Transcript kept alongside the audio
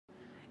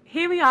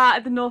Here we are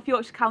at the North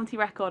Yorkshire County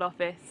Record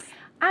Office.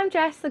 I'm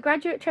Jess, the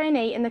graduate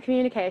trainee in the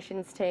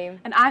communications team.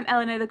 And I'm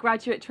Eleanor, the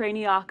graduate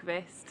trainee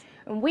archivist.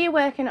 And we're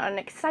working on an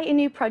exciting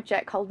new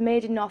project called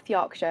Made in North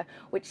Yorkshire,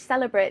 which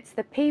celebrates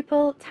the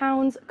people,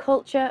 towns,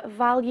 culture,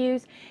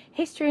 values,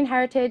 history and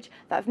heritage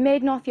that have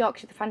made North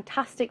Yorkshire the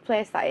fantastic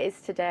place that it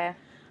is today.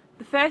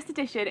 The first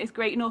edition is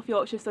Great North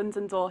Yorkshire Sons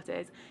and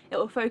Daughters. It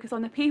will focus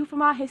on the people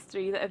from our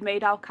history that have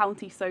made our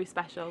county so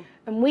special.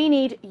 And we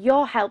need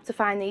your help to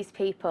find these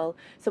people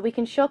so we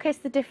can showcase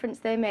the difference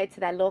they made to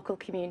their local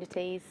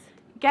communities.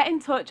 Get in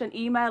touch and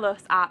email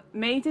us at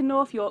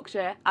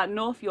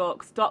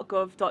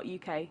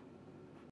madeinnorthyorkshire@northyorks.gov.uk.